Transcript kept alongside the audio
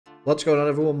What's going on,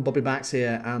 everyone? Bobbybarks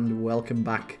here, and welcome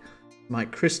back to my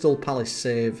Crystal Palace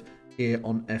save here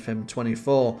on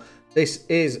FM24. This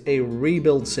is a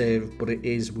rebuild save, but it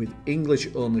is with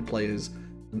English-only players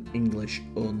and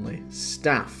English-only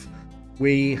staff.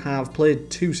 We have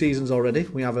played 2 seasons already.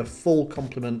 We have a full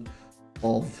complement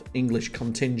of English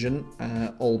contingent,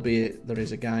 albeit there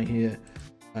is a guy here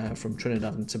from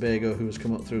Trinidad and Tobago who has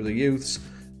come up through the youths.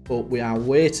 But we are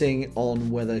waiting on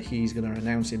whether he's going to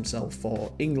announce himself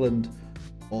for England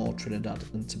or Trinidad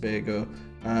and Tobago.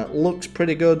 Looks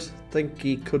pretty good. Think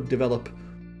he could develop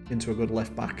into a good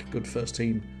left back, good first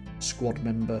team squad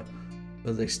member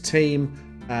for this team.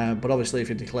 But obviously if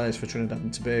he declares for Trinidad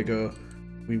and Tobago,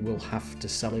 we will have to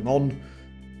sell him on.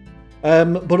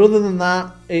 But other than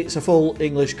that, it's a full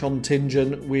English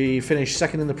contingent. We finished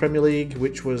second in the Premier League,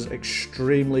 which was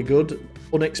extremely good.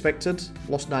 Unexpected.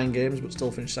 Lost 9 games, but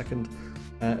still finished second,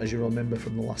 as you remember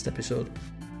from the last episode.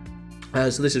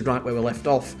 So this is right where we left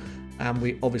off. And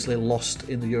we obviously lost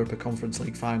in the Europa Conference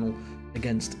League final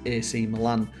against AC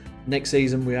Milan. Next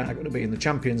season, we are going to be in the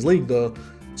Champions League, though.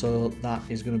 So that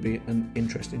is going to be an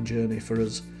interesting journey for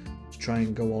us to try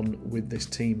and go on with this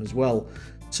team as well.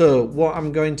 So what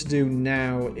I'm going to do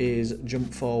now is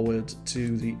jump forward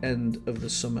to the end of the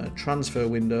summer transfer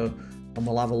window, and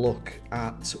we'll have a look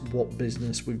at what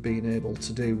business we've been able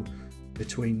to do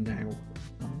between now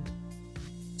and...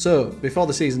 So, before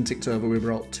the season ticked over, we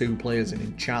brought 2 players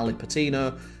in Charlie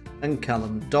Patino and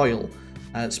Callum Doyle.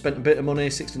 Spent a bit of money,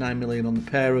 69 million on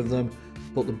the pair of them,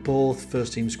 but they're both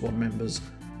first team squad members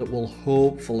that will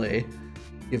hopefully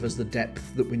give us the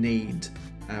depth that we need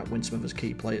when some of us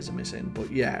key players are missing.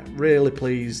 But yeah, really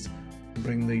pleased to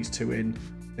bring these 2 in.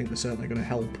 I think they're certainly going to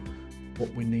help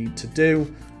what we need to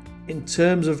do. In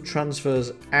terms of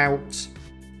transfers out,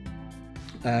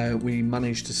 we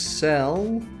managed to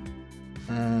sell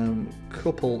a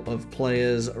couple of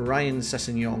players. Ryan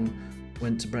Sessegnon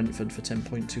went to Brentford for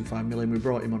 10.25 million. We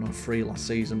brought him on a free last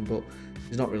season, but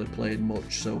he's not really played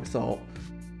much, so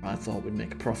I thought we'd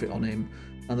make a profit on him.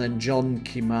 And then John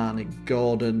Kimani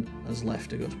Gordon has left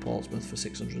to go to Portsmouth for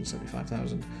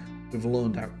 675,000. We've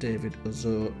loaned out David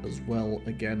Ozo as well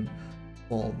again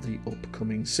for the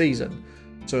upcoming season.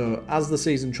 So as the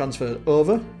season transferred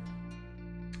over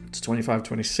to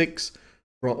 25-26,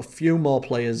 brought a few more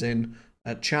players in.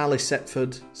 Charlie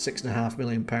Setford, £6.5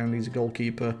 million. He's a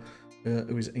goalkeeper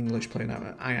who is English, playing out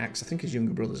at Ajax. I think his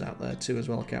younger brother's out there too as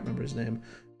well. I can't remember his name.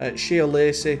 Sheo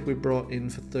Lacey we brought in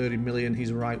for 30 million. He's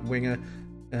a right winger.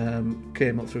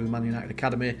 Came up through the Man United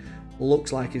Academy.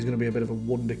 Looks like he's going to be a bit of a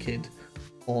wonder kid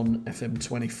on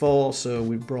FM24, so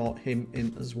we brought him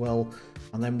in as well.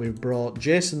 And then we've brought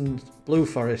Jason Blue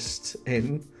Forest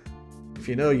in. If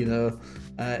you know, you know.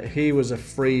 He was a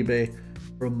freebie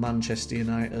from Manchester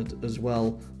United as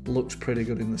well. Looks pretty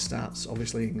good in the stats.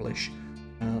 Obviously English,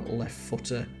 left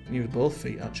footer. Used both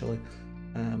feet actually,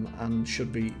 and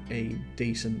should be a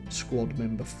decent squad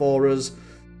member for us.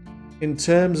 In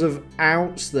terms of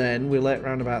outs then, we let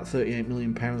around about £38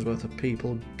 million worth of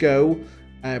people go.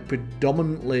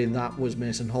 Predominantly that was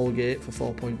Mason Holgate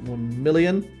for 4.1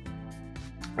 million.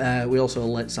 We also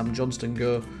let Sam Johnston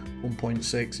go,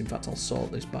 1.6. In fact, I'll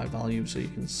sort this by value so you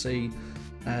can see.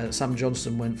 Sam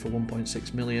Johnston went for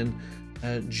 1.6 million.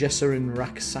 Jesserin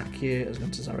Raksakie has gone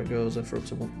to Zaragoza for up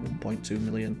to 1.2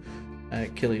 million.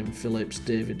 Killian Phillips,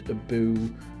 David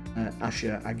Abu,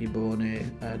 Asher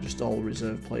Agibone, just all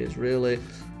reserve players really.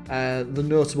 The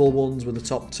notable ones were the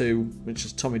top 2, which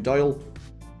is Tommy Doyle.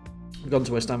 Gone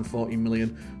to West Ham for 14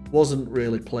 million. Wasn't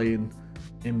really playing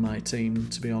in my team,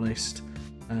 to be honest.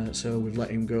 So we've let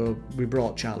him go. We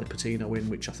brought Charlie Patino in,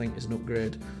 which I think is an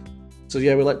upgrade. So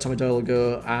yeah, we let Tommy Doyle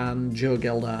go, and Joe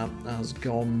Gelder has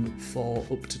gone for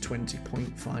up to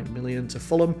 20.5 million to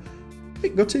Fulham. A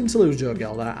bit gutting to lose Joe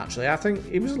Gelder, actually. I think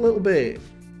he was a little bit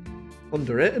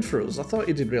underrated for us. I thought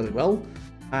he did really well.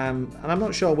 And I'm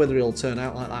not sure whether he'll turn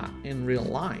out like that in real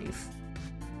life.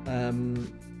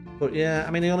 But yeah,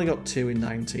 I mean, he only got 2 in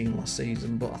 19 last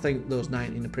season, but I think those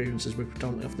 19 appearances were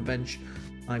predominantly off the bench.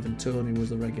 Ivan Toney was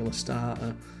the regular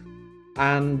starter.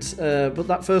 And but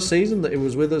that first season that he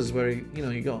was with us, where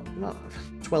he got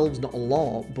 12's not a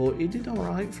lot, but he did all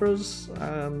right for us.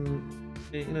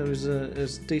 He was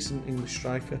a decent English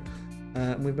striker,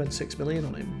 and we've spent 6 million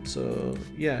on him. So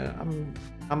yeah,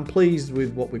 I'm pleased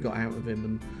with what we got out of him.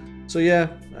 And so yeah,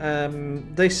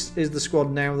 this is the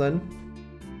squad now then.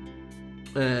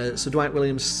 So Dwight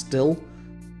Williams still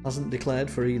hasn't declared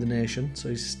for either nation, so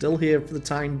he's still here for the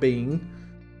time being.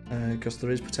 Because there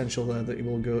is potential there that he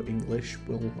will go English.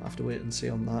 We'll have to wait and see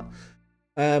on that.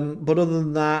 But other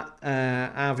than that,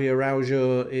 Avi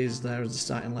Araujo is there as the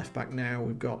starting left back now.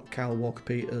 We've got Kyle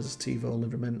Walker-Peters, Tivo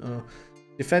Livramento.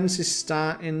 Defence is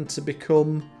starting to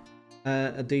become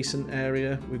a decent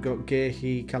area. We've got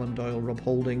Gahey, Callum Doyle, Rob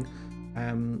Holding.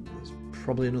 There's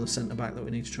probably another centre-back that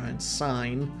we need to try and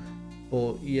sign.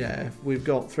 But yeah, we've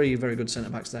got 3 very good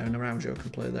centre-backs there, and Araujo can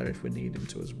play there if we need him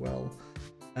to as well.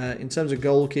 In terms of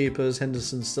goalkeepers,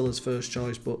 Henderson's still his first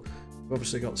choice, but we've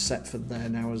obviously got Setford there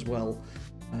now as well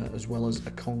as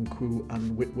Okonkwo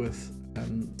and Whitworth.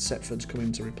 Setford's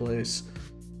coming to replace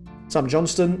Sam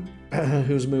Johnston,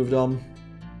 who's moved on.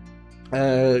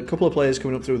 A couple of players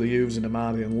coming up through the youths in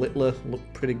Amadi and Littler look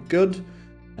pretty good.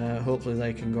 Hopefully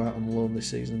they can go out on loan this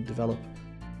season and develop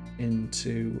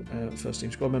into first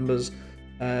team squad members.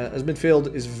 As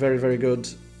midfield is very, very good.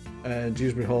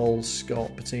 Dewsbury Hall,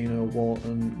 Scott, Patino,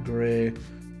 Wharton, Gray,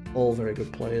 all very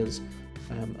good players.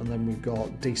 And then we've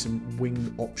got decent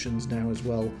wing options now as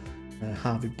well.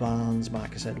 Harvey Barnes,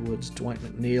 Marcus Edwards, Dwight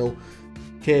McNeil,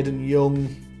 Caden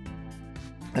Young.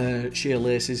 Shea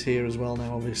Lace is here as well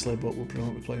now, obviously, but we'll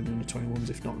probably be playing the under 21s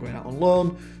if not going out on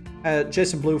loan.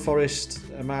 Jason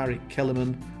Blueforest, Amari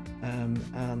Kellerman,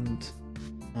 and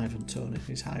Ivan Toney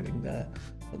is hiding there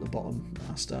at the bottom,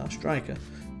 our star striker.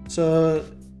 So,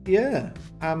 yeah,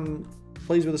 I'm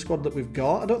pleased with the squad that we've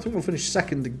got. I don't think we'll finish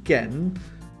second again,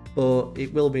 but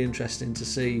it will be interesting to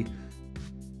see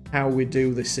how we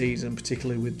do this season,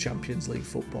 particularly with Champions League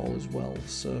football as well.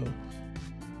 So,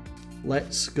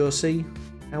 let's go see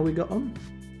how we got on.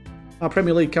 Our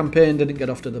Premier League campaign didn't get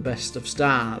off to the best of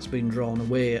starts, being drawn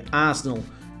away at Arsenal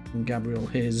and Gabriel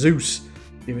Jesus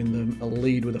giving them a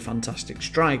lead with a fantastic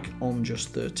strike on just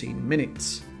 13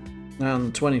 minutes.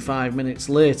 And 25 minutes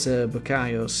later,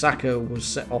 Bukayo Saka was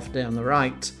set off down the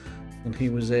right and he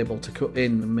was able to cut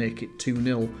in and make it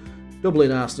 2-0,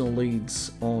 doubling Arsenal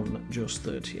leads on just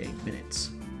 38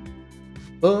 minutes.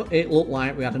 But it looked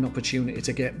like we had an opportunity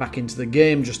to get back into the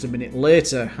game just a minute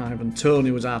later. Ivan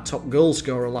Toney was our top goal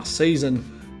scorer last season,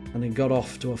 and he got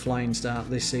off to a flying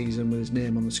start this season with his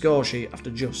name on the score sheet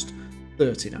after just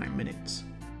 39 minutes.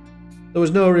 There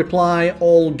was no reply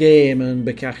all game, and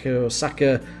Bukayo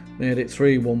Saka made it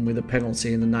 3-1 with a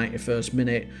penalty in the 91st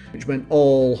minute, which meant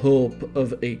all hope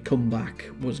of a comeback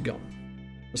was gone.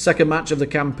 The second match of the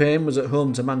campaign was at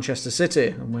home to Manchester City,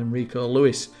 and when Rico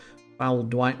Lewis fouled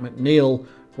Dwight McNeil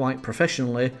quite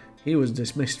professionally, he was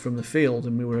dismissed from the field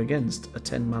and we were against a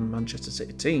 10-man Manchester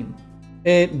City team.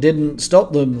 It didn't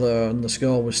stop them though, and the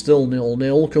score was still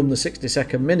 0-0 come the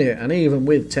 62nd minute, and even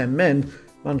with 10 men,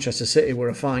 Manchester City were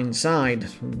a fine side,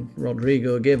 and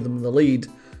Rodrigo gave them the lead,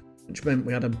 which meant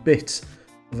we had a bit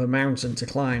of a mountain to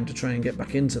climb to try and get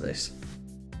back into this.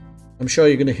 I'm sure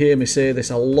you're going to hear me say this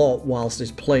a lot whilst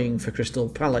he's playing for Crystal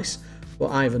Palace,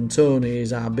 but Ivan Toney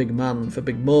is our big man for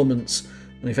big moments,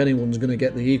 and if anyone's going to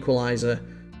get the equaliser,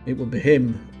 it would be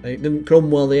him. It didn't come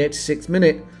well the 86th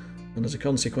minute, and as a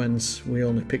consequence, we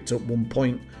only picked up 1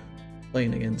 point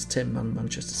playing against 10-man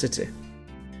Manchester City.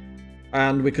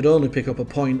 And we could only pick up a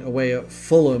point away at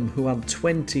Fulham, who had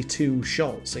 22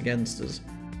 shots against us.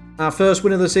 Our first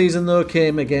win of the season, though,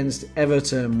 came against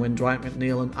Everton when Dwight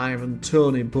McNeil and Ivan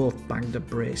Toney both banged a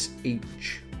brace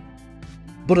each.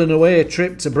 But an away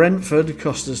trip to Brentford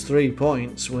cost us 3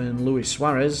 points when Luis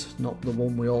Suarez, not the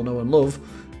one we all know and love,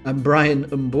 and Brian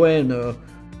Mbueno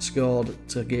scored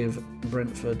to give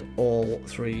Brentford all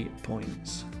 3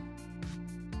 points.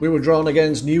 We were drawn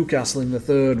against Newcastle in the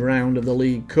third round of the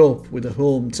League Cup with a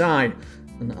home tie,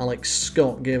 and Alex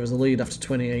Scott gave us the lead after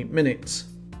 28 minutes.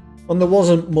 And there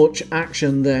wasn't much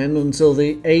action then until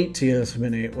the 80th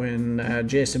minute when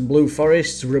Jason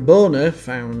Blueforest's Rabona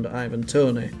found Ivan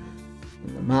Toney.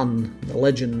 And the man, the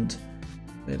legend,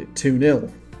 made it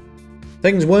 2-0.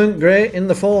 Things weren't great in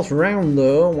the fourth round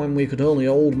though, when we could only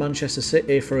hold Manchester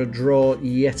City for a draw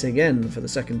yet again for the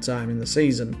second time in the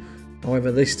season.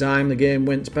 However, this time the game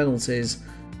went to penalties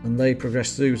and they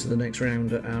progressed through to the next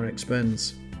round at our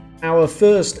expense. Our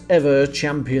first ever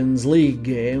Champions League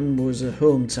game was a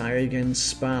home tie against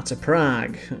Sparta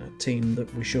Prague, a team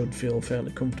that we should feel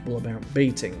fairly comfortable about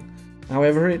beating.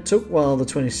 However, it took well the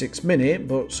 26th minute,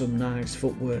 but some nice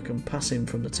footwork and passing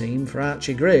from the team for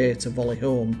Archie Gray to volley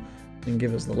home and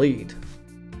give us the lead.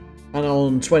 And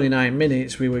on 29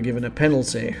 minutes we were given a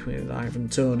penalty, with Ivan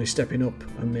Toney stepping up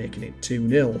and making it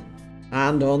 2-0.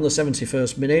 And on the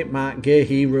 71st minute, Mark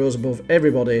Gahey rose above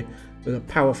everybody with a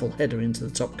powerful header into the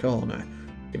top corner,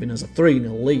 giving us a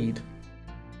 3-0 lead.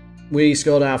 We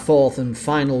scored our fourth and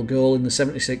final goal in the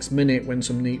 76th minute when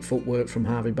some neat footwork from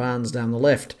Harvey Barnes down the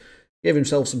left gave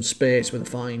himself some space with a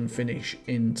fine finish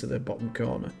into the bottom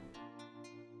corner.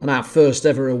 And our first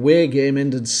ever away game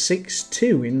ended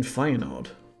 6-2 in Feyenoord.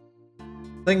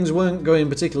 Things weren't going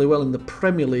particularly well in the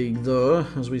Premier League though,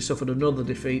 as we suffered another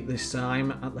defeat this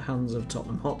time at the hands of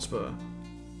Tottenham Hotspur,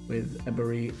 with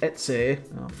Ebery Eze,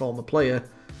 our former player,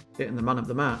 getting the man of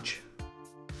the match.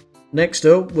 Next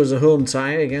up was a home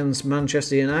tie against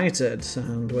Manchester United,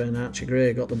 and when Archie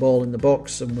Gray got the ball in the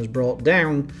box and was brought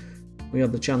down, we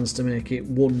had the chance to make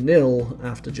it 1-0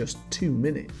 after just 2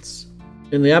 minutes.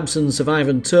 In the absence of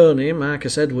Ivan Toney,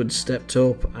 Marcus Edwards stepped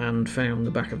up and found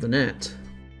the back of the net.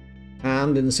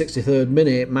 And in the 63rd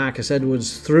minute, Marcus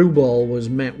Edwards' through ball was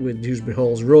met with Dewsbury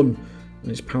Hall's run, and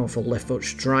his powerful left foot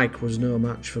strike was no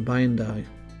match for Bayendai.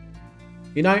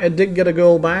 United did get a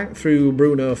goal back through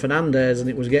Bruno Fernandes, and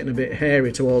it was getting a bit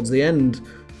hairy towards the end,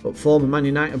 but former Man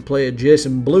United player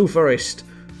Jason Blueforest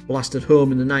blasted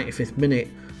home in the 95th minute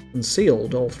and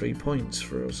sealed all 3 points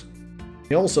for us.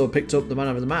 He also picked up the man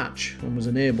of the match and was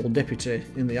an able deputy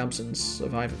in the absence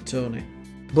of Ivan Toney.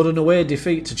 But an away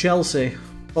defeat to Chelsea,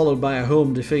 followed by a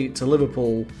home defeat to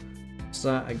Liverpool,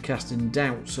 started casting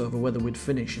doubts over whether we'd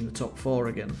finish in the top 4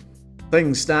 again.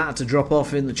 Things started to drop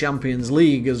off in the Champions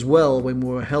League as well when we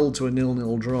were held to a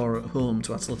 0-0 draw at home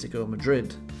to Atletico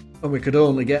Madrid, and we could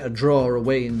only get a draw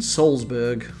away in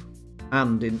Salzburg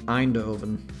and in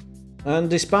Eindhoven. And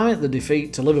despite the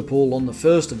defeat to Liverpool on the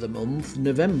 1st of the month,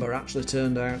 November actually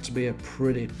turned out to be a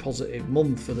pretty positive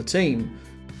month for the team.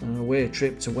 An away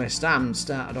trip to West Ham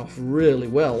started off really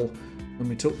well, and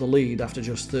we took the lead after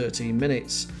just 13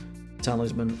 minutes,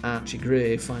 talisman Archie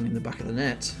Gray finding the back of the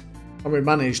net. And we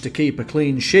managed to keep a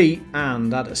clean sheet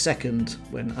and add a second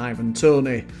when Ivan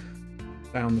Toney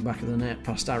found the back of the net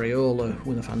past Areola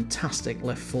with a fantastic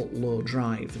left foot low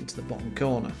drive into the bottom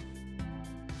corner.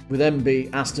 We then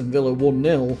beat Aston Villa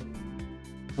 1-0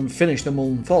 and finished the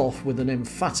month off with an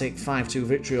emphatic 5-2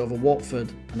 victory over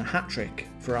Watford and a hat-trick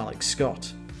for Alex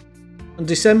Scott. And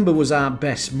December was our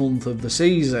best month of the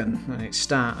season, and it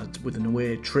started with an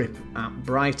away trip at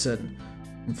Brighton.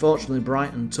 Unfortunately,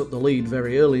 Brighton took the lead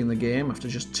very early in the game after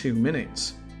just 2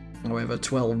 minutes. However,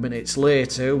 12 minutes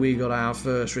later, we got our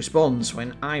first response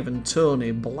when Ivan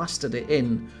Toney blasted it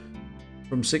in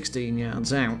from 16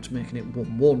 yards out, making it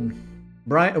 1-1.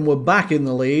 Brighton were back in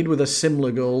the lead with a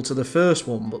similar goal to the first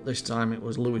one, but this time it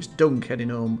was Lewis Dunk heading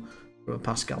home from a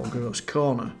Pascal Gross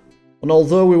corner. And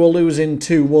although we were losing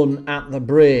 2-1 at the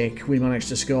break, we managed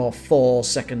to score 4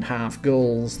 second-half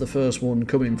goals, the first one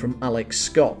coming from Alex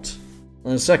Scott,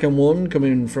 and the second one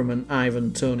coming from an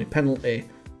Ivan Toney penalty,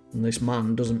 and this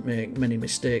man doesn't make many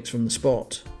mistakes from the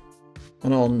spot.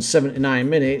 And on 79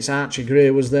 minutes, Archie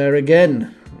Gray was there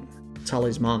again.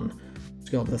 Talisman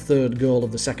scored the 3rd goal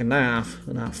of the second half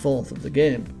and our 4th of the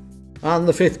game. And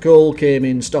the 5th goal came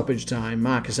in stoppage time,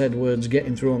 Marcus Edwards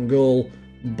getting through on goal,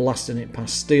 blasting it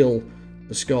past Steele,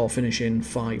 the score finishing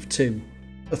 5-2.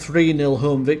 A 3-0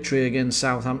 home victory against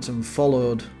Southampton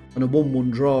followed, and a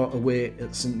 1-1 draw away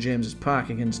at St James's Park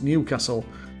against Newcastle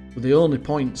were the only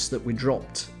points that we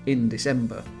dropped in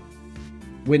December.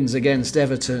 Wins against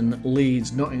Everton,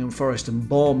 Leeds, Nottingham Forest and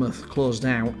Bournemouth closed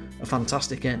out a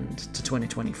fantastic end to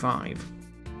 2025.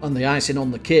 And the icing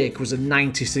on the cake was a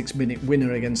 96-minute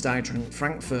winner against Eintracht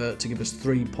Frankfurt to give us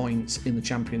 3 points in the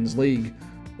Champions League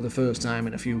for the first time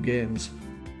in a few games.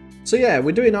 So yeah,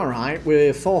 we're doing alright.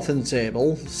 We're 4th in the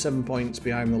table, 7 points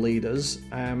behind the leaders,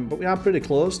 but we are pretty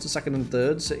close to 2nd and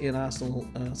 3rd. City and Arsenal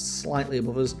are slightly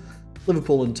above us.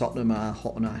 Liverpool and Tottenham are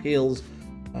hot on our heels,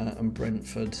 and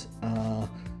Brentford are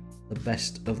the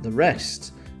best of the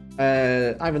rest.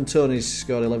 Ivan Toney's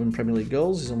scored 11 Premier League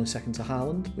goals. He's only second to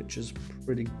Haaland, which is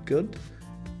pretty good.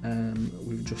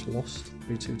 We've just lost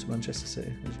 3-2 to Manchester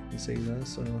City, as you can see there,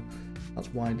 so that's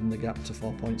widened the gap to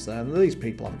 4 points there. And these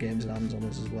people have games in hand on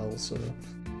us as well, so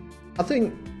I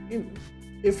think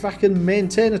if I can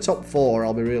maintain a top 4,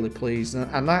 I'll be really pleased.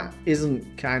 And that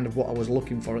isn't kind of what I was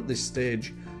looking for at this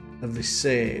stage of this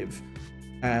save.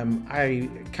 I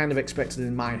kind of expected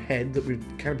in my head that we'd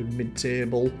kind of be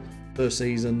mid-table first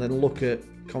season, then look at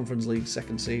Conference League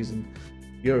second season,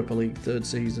 Europa League third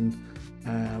season,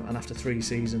 and after 3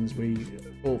 seasons we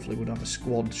hopefully would have a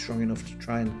squad strong enough to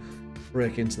try and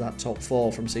break into that top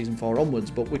 4 from season 4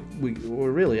 onwards. But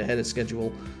we're really ahead of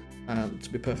schedule, to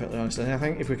be perfectly honest. And I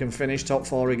think if we can finish top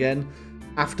 4 again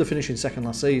after finishing second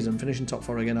last season, finishing top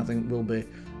 4 again I think will be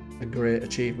a great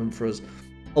achievement for us.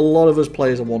 A lot of us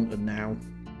players are wanted now,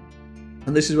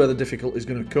 and this is where the difficulty is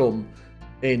going to come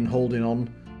in holding on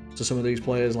to some of these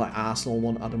players. Like Arsenal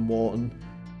want Adam Wharton.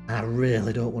 I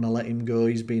really don't want to let him go.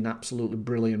 He's been absolutely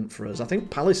brilliant for us. I think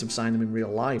Palace have signed him in real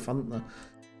life, haven't they?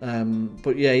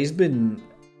 But yeah, he's been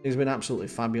absolutely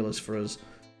fabulous for us.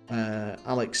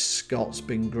 Alex Scott's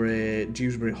been great.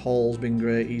 Dewsbury Hall's been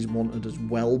great. He's wanted as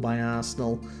well by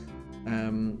Arsenal.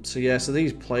 So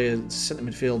these players, centre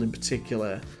midfield in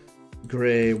particular,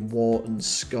 Gray, Wharton,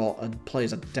 Scott, are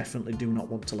players I definitely do not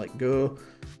want to let go.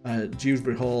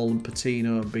 Dewsbury Hall and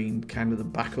Patino have been kind of the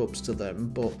backups to them,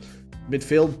 but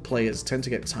midfield players tend to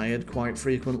get tired quite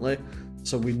frequently,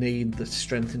 so we need the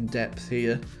strength and depth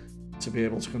here to be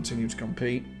able to continue to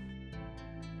compete.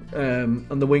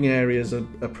 And the wing areas are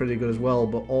pretty good as well,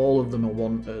 but all of them are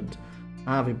wanted.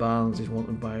 Harvey Barnes is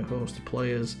wanted by a host of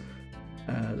players.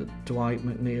 Dwight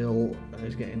McNeil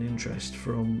is getting interest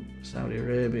from Saudi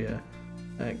Arabia.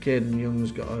 Caden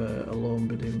Young's got a loan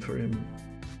bid in for him.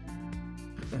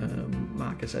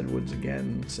 Marcus Edwards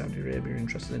again, Saudi Arabia are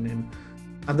interested in him.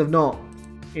 And they're not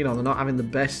having the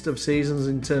best of seasons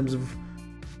in terms of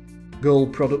goal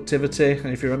productivity. And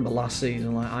if you remember last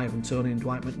season, like Ivan Toney and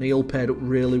Dwight McNeil paired up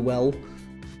really well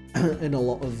in a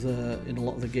lot of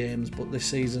the games, but this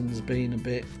season's been a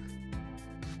bit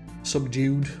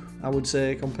subdued, I would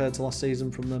say, compared to last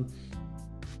season from them.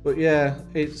 But yeah,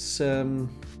 it's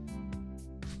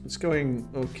going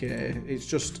okay. It's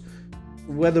just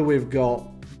whether we've got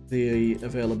the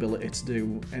availability to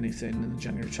do anything in the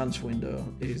January transfer window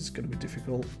is going to be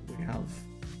difficult. We have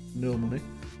no money,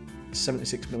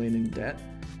 76 million in debt,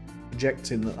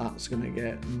 projecting that that's going to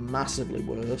get massively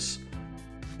worse,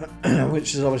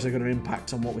 which is obviously going to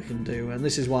impact on what we can do. And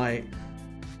this is why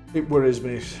it worries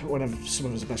me whenever some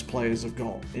of the best players have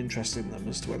got interest in them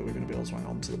as to whether we're going to be able to hang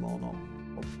on to them or not.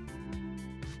 But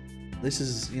this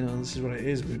is what it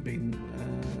is. We've been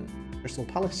Crystal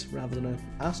Palace rather than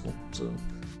Arsenal. So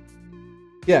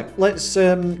yeah, let's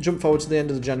jump forward to the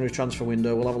end of the January transfer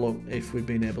window. We'll have a look if we've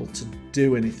been able to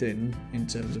do anything in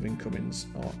terms of incomings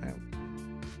or out.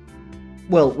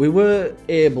 Well, we were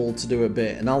able to do a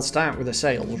bit, and I'll start with the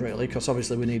sales really, because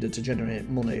obviously we needed to generate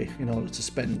money in order to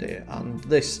spend it, and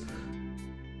this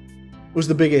was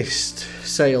the biggest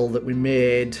sale that we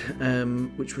made,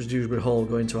 which was Dewsbury Hall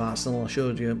going to Arsenal. I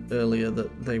showed you earlier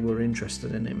that they were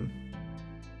interested in him,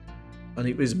 and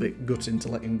it was a bit gutting to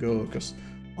let him go because,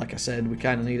 like I said, we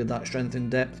kind of needed that strength in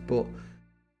depth, but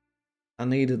I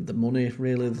needed the money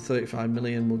really. The 35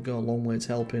 million would go a long way to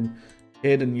helping.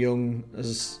 Caden Young,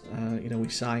 as we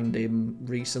signed him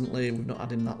recently. We've not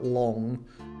had him that long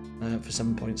for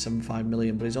 7.75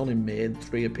 million, but he's only made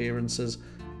 3 appearances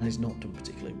and he's not done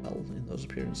particularly well in those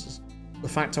appearances. The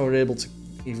fact I were able to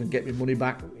even get my money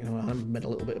back, I made a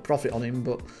little bit of profit on him,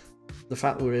 but the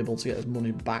fact that we were able to get his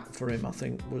money back for him, I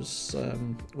think, was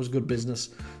good business.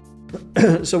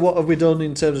 So what have we done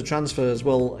in terms of transfers?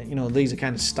 Well, these are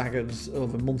kind of staggered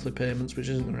over monthly payments, which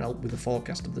isn't going to help with the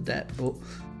forecast of the debt, but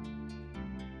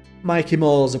Mikey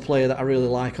Moore's a player that I really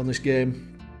like on this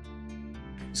game.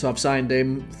 So I've signed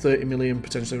him, 30 million,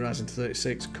 potentially rising to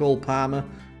 36. Cole Palmer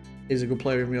is a good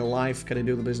player in real life. Can he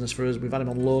do the business for us? We've had him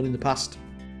on loan in the past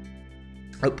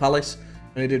at Palace,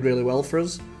 and he did really well for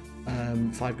us.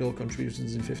 5 goal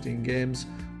contributions in 15 games.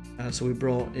 So we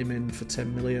brought him in for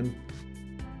 10 million.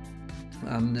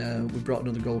 And we brought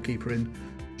another goalkeeper in,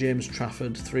 James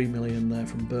Trafford, 3 million there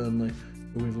from Burnley,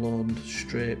 who we've loaned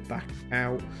straight back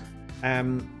out.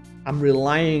 I'm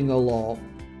relying a lot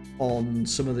on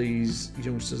some of these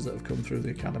youngsters that have come through the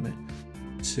academy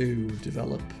to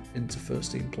develop into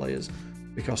first team players,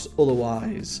 because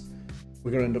otherwise we're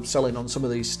going to end up selling on some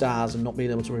of these stars and not being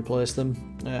able to replace them.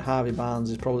 Harvey Barnes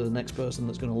is probably the next person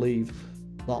that's going to leave.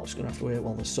 Lot's going to have to wait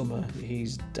while the summer.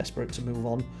 He's desperate to move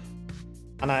on.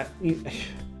 And I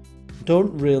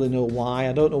don't really know why.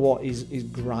 I don't know what his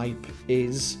gripe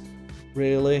is,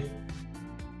 really.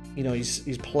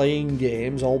 He's playing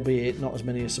games, albeit not as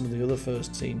many as some of the other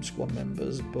first team squad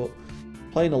members, but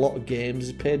playing a lot of games.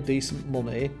 He's paid decent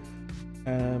money,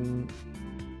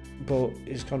 but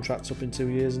his contract's up in 2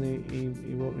 years and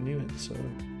he won't renew it. So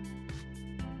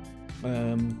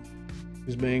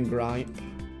his main gripe,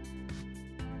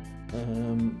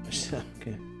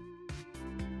 okay.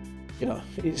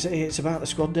 It's about the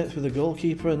squad depth with the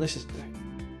goalkeeper, and this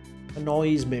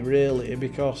annoys me really,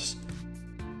 because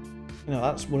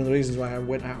that's one of the reasons why I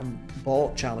went out and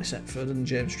bought Charlie Setford and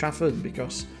James Trafford,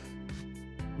 because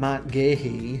Mark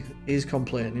Gahey is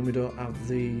complaining we don't have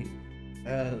the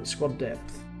squad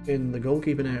depth in the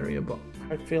goalkeeping area, but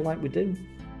I feel like we do.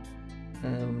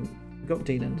 We've got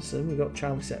Dean Henderson, we've got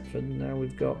Charlie Setford, and now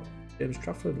we've got James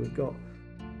Trafford. We've got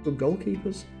good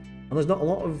goalkeepers, and there's not a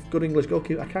lot of good English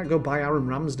goalkeepers. I can't go buy Aaron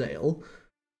Ramsdale.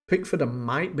 Pickford I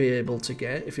might be able to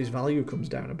get if his value comes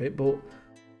down a bit, but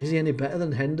is he any better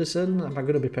than Henderson? Am I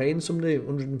going to be paying somebody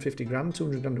 150 grand,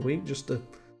 200 grand a week just to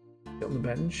get on the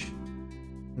bench?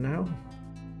 No.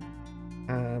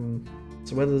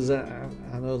 So whether there's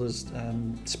I know there's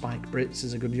Spike Brits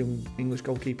is a good young English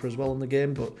goalkeeper as well in the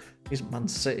game, but he's Man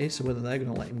City, so whether they're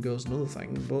going to let him go is another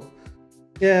thing. But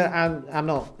yeah,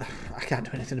 I can't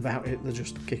do anything about it. They're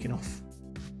just kicking off.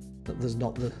 There's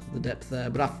not the depth there,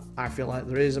 but I feel like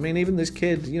there is. I mean, even this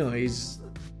kid, you know, his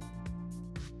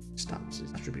stats,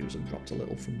 his attributes have dropped a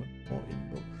little from what we bought him,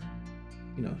 but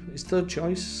you know, it's third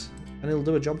choice, and he'll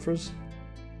do a job for us.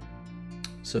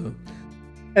 So,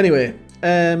 anyway,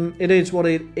 it is what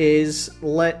it is.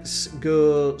 Let's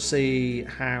go see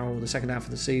how the second half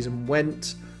of the season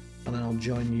went, and then I'll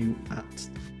join you at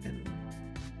the end.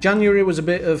 January was a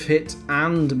bit of hit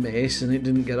and miss, and it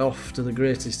didn't get off to the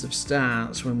greatest of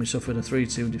starts when we suffered a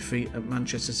 3-2 defeat at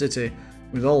Manchester City,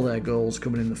 with all their goals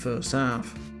coming in the first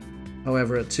half.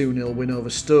 However, a 2-0 win over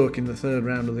Stoke in the third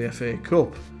round of the FA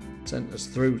Cup sent us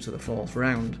through to the fourth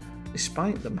round,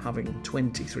 despite them having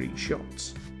 23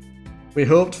 shots. We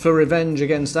hoped for revenge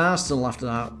against Arsenal after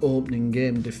our opening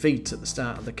game defeat at the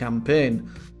start of the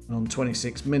campaign, and on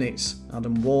 26 minutes,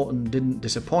 Adam Wharton didn't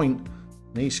disappoint,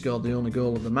 and he scored the only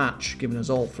goal of the match, giving us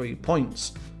all 3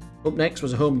 points. Up next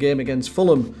was a home game against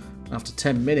Fulham, and after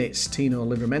 10 minutes, Tino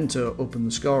Livramento opened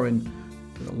the scoring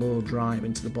with a low drive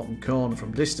into the bottom corner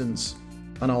from distance.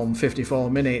 And on 54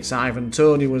 minutes, Ivan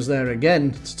Toney was there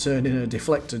again to turn in a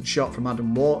deflected shot from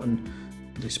Adam Wharton.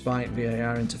 Despite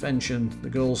VAR intervention, the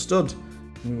goal stood,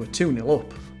 and we were 2-0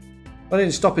 up. But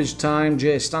in stoppage time,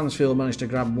 Jay Stansfield managed to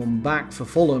grab one back for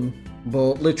Fulham,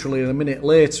 but literally a minute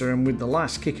later, and with the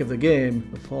last kick of the game,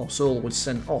 the poor soul was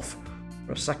sent off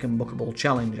for a second bookable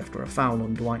challenge after a foul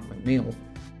on Dwight McNeil.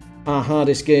 Our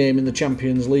hardest game in the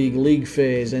Champions League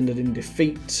phase ended in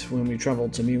defeat when we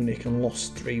travelled to Munich and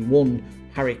lost 3-1,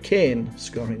 Harry Kane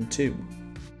scoring 2.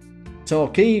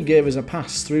 Torquay gave us a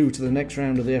pass through to the next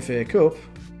round of the FA Cup,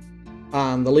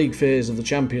 and the league phase of the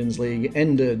Champions League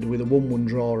ended with a 1-1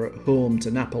 draw at home to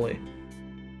Napoli.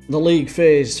 The league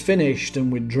phase finished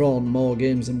and we'd drawn more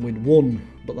games than we'd won,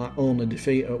 but that only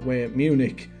defeat away at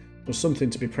Munich was something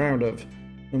to be proud of,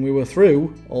 and we were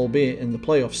through, albeit in the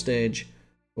playoff stage,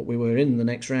 but we were in the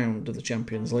next round of the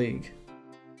Champions League.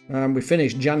 And we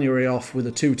finished January off with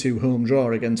a 2-2 home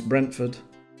draw against Brentford.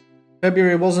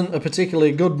 February wasn't a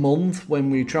particularly good month when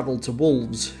we travelled to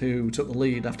Wolves, who took the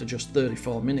lead after just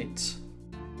 34 minutes.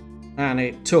 And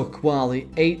it took while the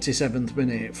 87th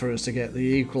minute for us to get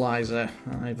the equaliser.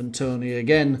 Ivan Toney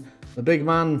again, the big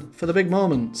man for the big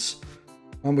moments.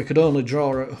 And we could only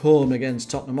draw at home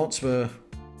against Tottenham Hotspur.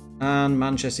 And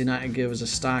Manchester United gave us a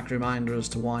stark reminder as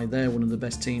to why they're one of the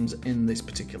best teams in this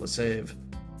particular save.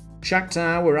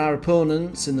 Shakhtar were our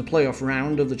opponents in the playoff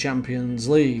round of the Champions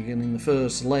League, and in the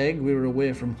first leg we were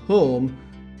away from home,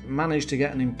 but managed to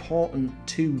get an important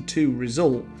 2-2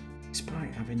 result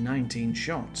despite having 19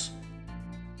 shots.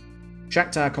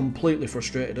 Shakhtar completely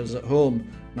frustrated us at home,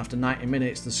 and after 90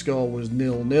 minutes the score was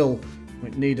 0-0.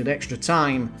 It needed extra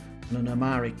time and an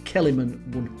Amari Kellyman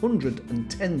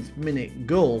 110th minute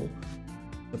goal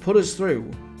to put us through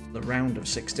to the round of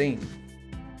 16.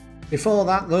 Before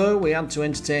that though, we had to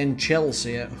entertain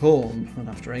Chelsea at home, and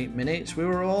after 8 minutes we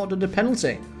were awarded a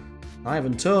penalty.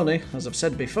 Ivan Toney, as I've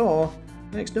said before,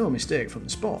 makes no mistake from the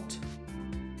spot.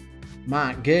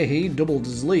 Mark Gahey doubled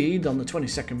his lead on the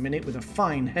 22nd minute with a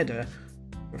fine header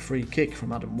for a free kick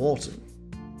from Adam Wharton.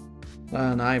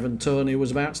 And Ivan Toney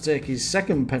was about to take his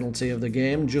second penalty of the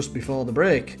game just before the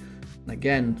break, and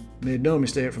again made no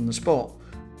mistake from the spot.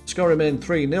 The score remained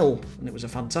 3-0, and it was a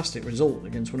fantastic result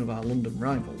against one of our London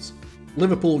rivals.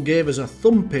 Liverpool gave us a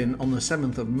thumping on the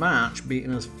 7th of March,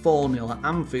 beating us 4-0 at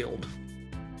Anfield.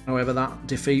 However, that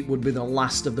defeat would be the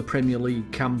last of the Premier League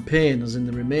campaign, as in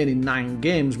the remaining 9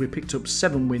 games we picked up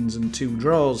 7 wins and 2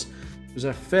 draws. It was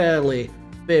a fairly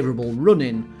favourable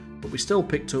run-in, but we still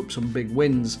picked up some big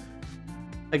wins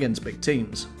against big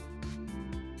teams.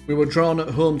 We were drawn at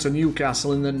home to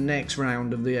Newcastle in the next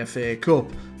round of the FA Cup,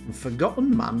 and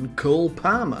forgotten man Cole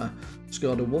Palmer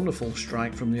scored a wonderful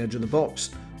strike from the edge of the box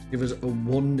to give us a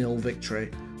 1-0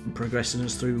 victory and progressing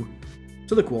us through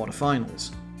to the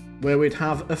quarter-finals, where we'd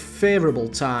have a favourable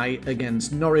tie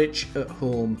against Norwich at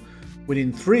home,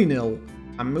 winning 3-0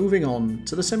 and moving on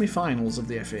to the semi-finals of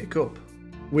the FA Cup.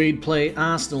 We'd play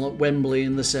Arsenal at Wembley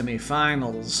in the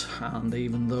semi-finals, and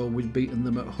even though we'd beaten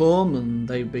them at home and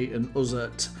they'd beaten us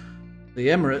at the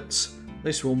Emirates,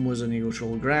 this one was a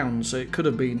neutral ground, so it could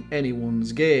have been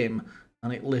anyone's game,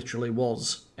 and it literally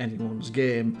was anyone's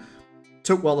game. It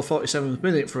took while the 47th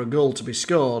minute for a goal to be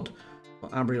scored,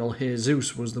 but Gabriel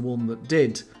Jesus was the one that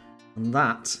did, and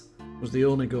that was the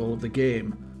only goal of the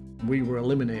game. We were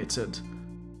eliminated.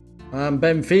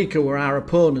 Benfica were our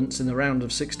opponents in the round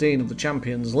of 16 of the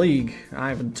Champions League.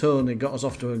 Ivan Toney got us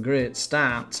off to a great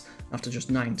start, after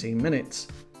just 19 minutes.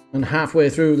 And halfway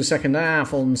through the second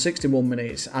half, on 61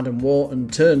 minutes, Adam Wharton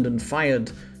turned and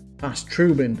fired past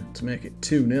Trubin to make it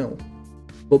 2-0.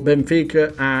 But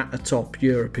Benfica are a top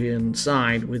European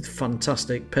side with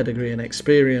fantastic pedigree and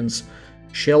experience.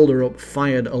 Shelderup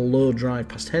fired a low drive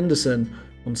past Henderson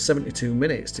on 72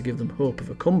 minutes to give them hope of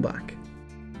a comeback.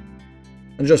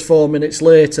 And just 4 minutes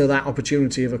later, that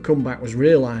opportunity of a comeback was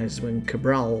realised when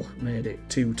Cabral made it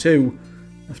 2-2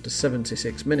 after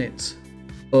 76 minutes.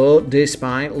 But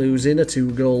despite losing a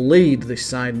 2-goal lead, this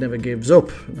side never gives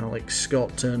up, and Alex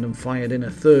Scott turned and fired in a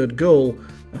third goal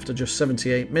after just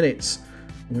 78 minutes,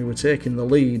 and we were taking the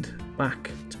lead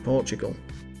back to Portugal.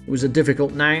 It was a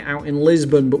difficult night out in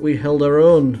Lisbon, but we held our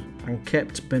own and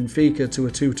kept Benfica to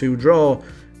a 2-2 draw,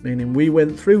 meaning we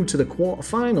went through to the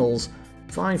quarter-finals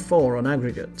 5-4 on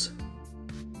aggregate.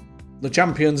 The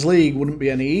Champions League wouldn't be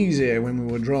any easier when we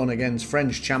were drawn against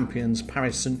French champions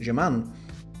Paris Saint-Germain,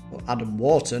 but Adam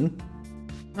Wharton,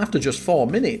 after just 4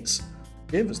 minutes,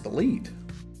 gave us the lead.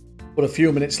 But a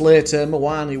few minutes later,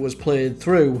 Mawani was played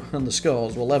through and the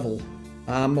scores were level.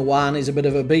 And Mawani's a bit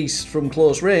of a beast from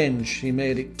close range. He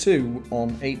made it 2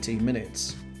 on 18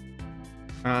 minutes.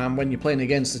 And when you're playing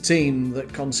against a team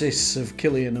that consists of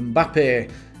Kylian and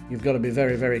Mbappe, you've got to be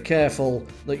very, very careful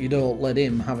that you don't let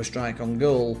him have a strike on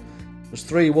goal. It was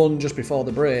 3-1 just before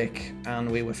the break, and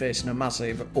we were facing a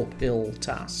massive uphill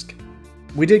task.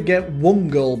 We did get 1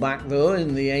 goal back though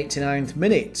in the 89th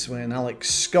minute when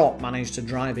Alex Scott managed to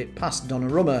drive it past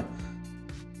Donnarumma.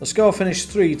 The score finished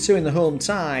 3-2 in the home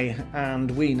tie,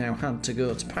 and we now had to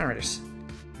go to Paris.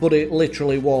 But it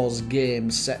literally was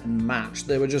game, set and match.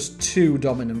 They were just too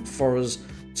dominant for us,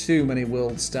 too many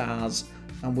world stars,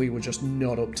 and we were just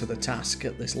not up to the task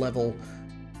at this level.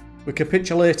 We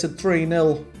capitulated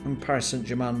 3-0 and Paris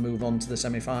Saint-Germain move on to the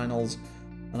semi-finals,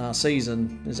 and our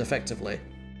season is effectively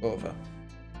over.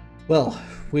 Well,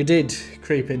 we did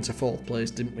creep into 4th place,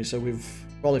 didn't we? So we've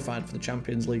qualified for the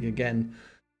Champions League again,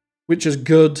 which is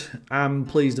good. I'm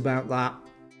pleased about that.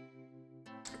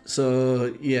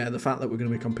 So yeah, the fact that we're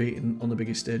going to be competing on the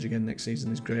biggest stage again next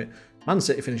season is great. Man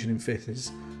City finishing in 5th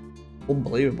is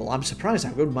unbelievable. I'm surprised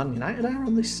how good Man United are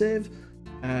on this save.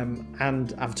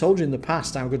 And I've told you in the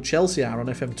past how good Chelsea are on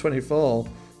FM24.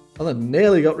 And they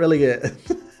nearly got relegated.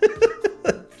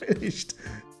 Finished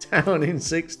down in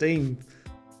 16th,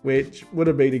 which would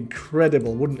have been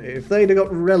incredible, wouldn't it? If they'd have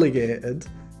got relegated,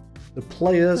 the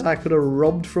players I could have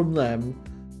robbed from them,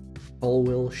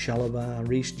 Colwill, Shalabar,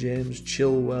 Reece James,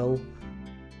 Chilwell,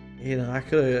 you know, I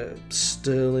could have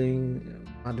Sterling,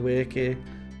 Madueke.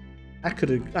 I could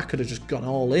have just gone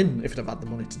all in if I'd have had the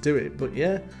money to do it. But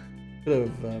yeah,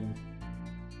 could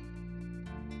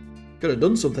have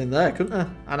done something there, couldn't I?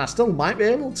 And I still might be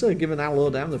able to, given how low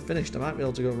down they've finished. I might be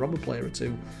able to go rob a player or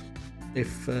two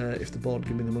if the board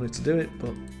give me the money to do it.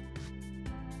 But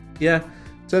yeah,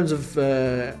 in terms of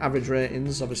average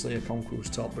ratings, obviously Okonkwo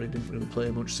was top, but he didn't really play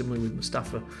much. Similarly with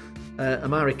Mustafa,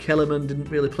 Amari Kellerman didn't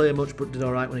really play much, but did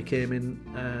all right when he came in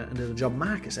and did the job.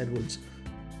 Marcus Edwards,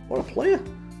 what a player!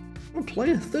 What a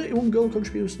player! 31 goal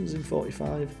contributions in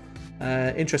 45.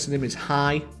 Interest in him is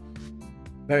high,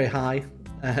 very high.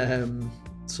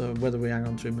 So whether we hang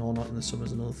on to him or not in the summer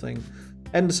is another thing.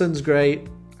 Henderson's great,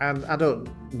 and I don't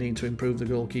need to improve the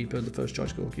goalkeeper, the first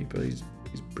choice goalkeeper. He's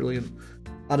brilliant.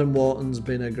 Adam Wharton's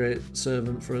been a great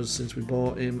servant for us since we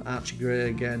bought him. Archie Gray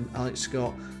again, Alex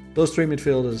Scott. Those 3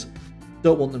 midfielders,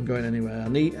 don't want them going anywhere.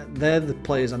 They're the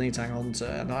players I need to hang on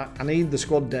to, and I need the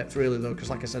squad depth really though, because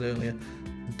like I said earlier,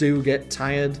 do get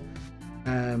tired.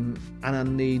 And I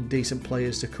need decent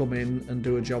players to come in and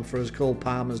do a job for us. Cole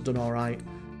Palmer's done alright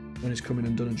when he's come in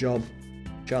and done a job.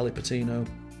 Charlie Patino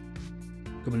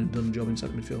come in and done a job in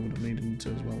centre midfield, would have needed him to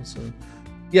as well. So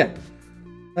yeah,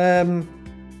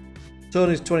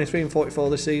 Tony's 23 and 44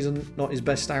 this season, not his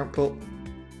best output.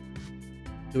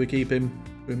 Do we keep him?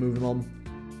 Do we move him on?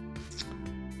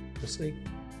 We'll see.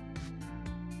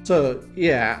 So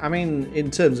yeah, I mean, in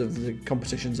terms of the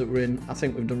competitions that we're in, I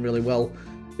think we've done really well.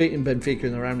 Beating Benfica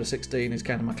in the round of 16 is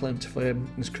kind of my claim to fame.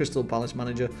 As Crystal Palace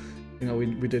manager, you know,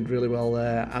 we did really well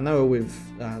there. I know we've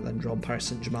then drawn Paris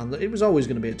Saint-Germain. It was always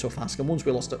going to be a tough ask, and once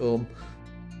we lost at home,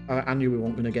 I knew we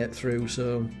weren't going to get through.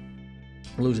 So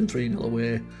losing 3-0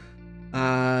 away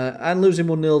and losing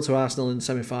 1-0 to Arsenal in the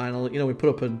semi-final, you know, we put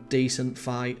up a decent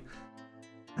fight.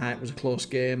 It was a close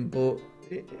game, but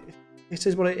it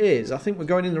is what it is. I think we're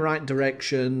going in the right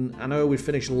direction. I know we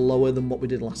finished lower than what we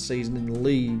did last season in the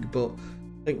league, but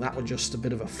I think that was just a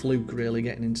bit of a fluke really,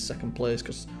 getting into second place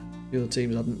because the other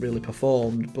teams hadn't really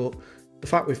performed. But the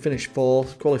fact we finished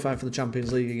 4th, qualifying for the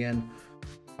Champions League again,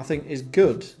 I think is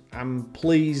good. I'm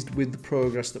pleased with the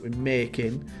progress that we're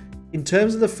making. in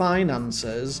terms of the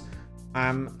finances,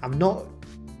 I'm not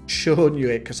showing you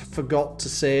it because I forgot to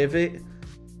save it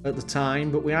at the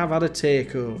time, but we have had a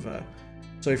takeover.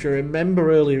 So if you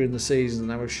remember earlier in the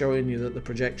season, I was showing you that the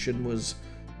projection was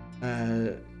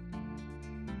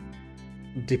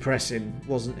depressing,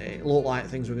 wasn't it? It looked like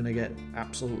things were going to get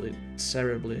absolutely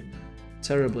terribly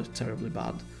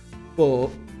bad. But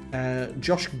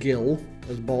Josh Gill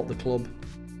has bought the club.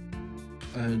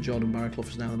 Jordan Barraclough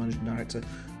is now the managing director,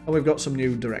 and we've got some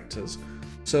new directors.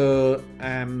 So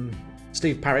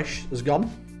Steve Parish has gone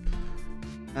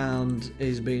and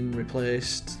he's been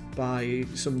replaced by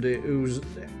somebody who's,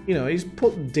 you know, he's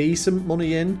put decent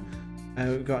money in.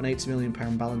 We've got an £80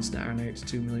 million balance now and an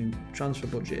 £82 million transfer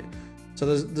budget. So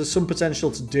there's some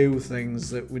potential to do things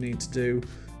that we need to do.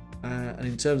 And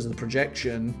in terms of the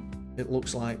projection, it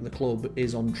looks like the club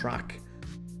is on track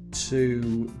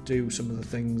to do some of the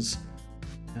things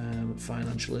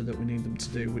financially that we need them to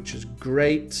do, which is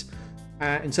great.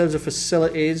 In terms of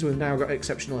facilities, we've now got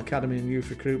exceptional academy and youth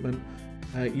recruitment.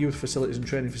 Youth facilities and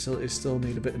training facilities still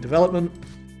need a bit of development,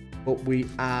 but we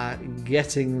are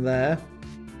getting there.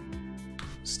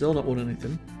 Still not won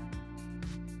anything,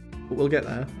 but we'll get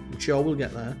there. I'm sure we'll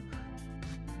get there.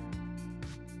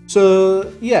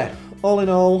 So yeah, all in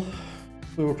all,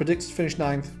 we were predicted to finish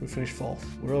 9th, we finished 4th.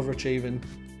 We're overachieving.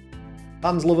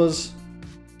 Fans love us,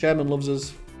 chairman loves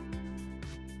us.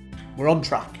 We're on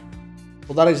track.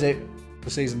 Well, that is it for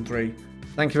season 3.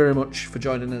 Thank you very much for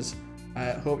joining us.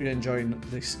 I hope you're enjoying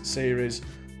this series,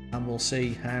 and we'll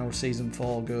see how season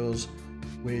 4 goes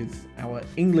with our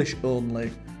English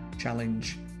only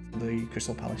challenge for the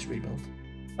Crystal Palace rebuild.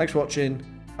 Thanks for watching.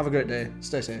 Have a great day.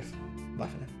 Stay safe. Bye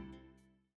for now.